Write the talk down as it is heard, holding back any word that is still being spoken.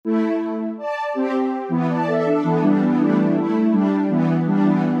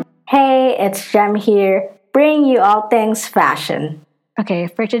it's Jem here, bringing you all things fashion. Okay,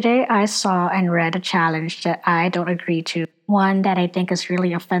 for today, I saw and read a challenge that I don't agree to. One that I think is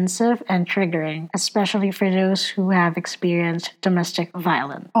really offensive and triggering, especially for those who have experienced domestic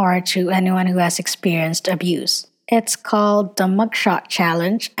violence or to anyone who has experienced abuse. It's called the Mugshot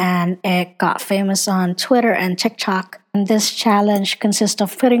Challenge and it got famous on Twitter and TikTok. And this challenge consists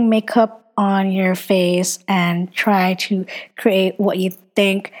of putting makeup on your face and try to create what you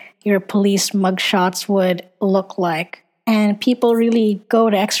think your police mugshots would look like. And people really go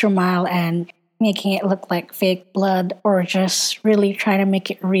the extra mile and making it look like fake blood or just really trying to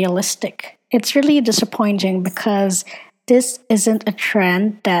make it realistic. It's really disappointing because this isn't a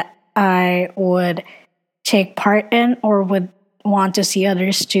trend that I would take part in or would want to see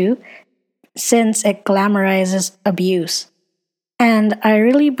others do since it glamorizes abuse. And I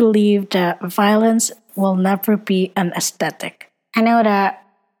really believe that violence will never be an aesthetic. I know that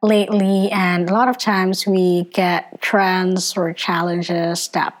lately, and a lot of times, we get trends or challenges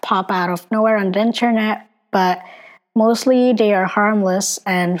that pop out of nowhere on the internet, but mostly they are harmless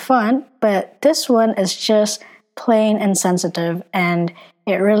and fun. But this one is just plain insensitive, and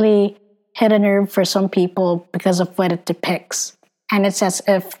it really hit a nerve for some people because of what it depicts. And it's as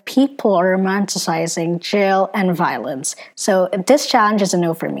if people are romanticizing jail and violence. So this challenge is a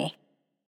no for me.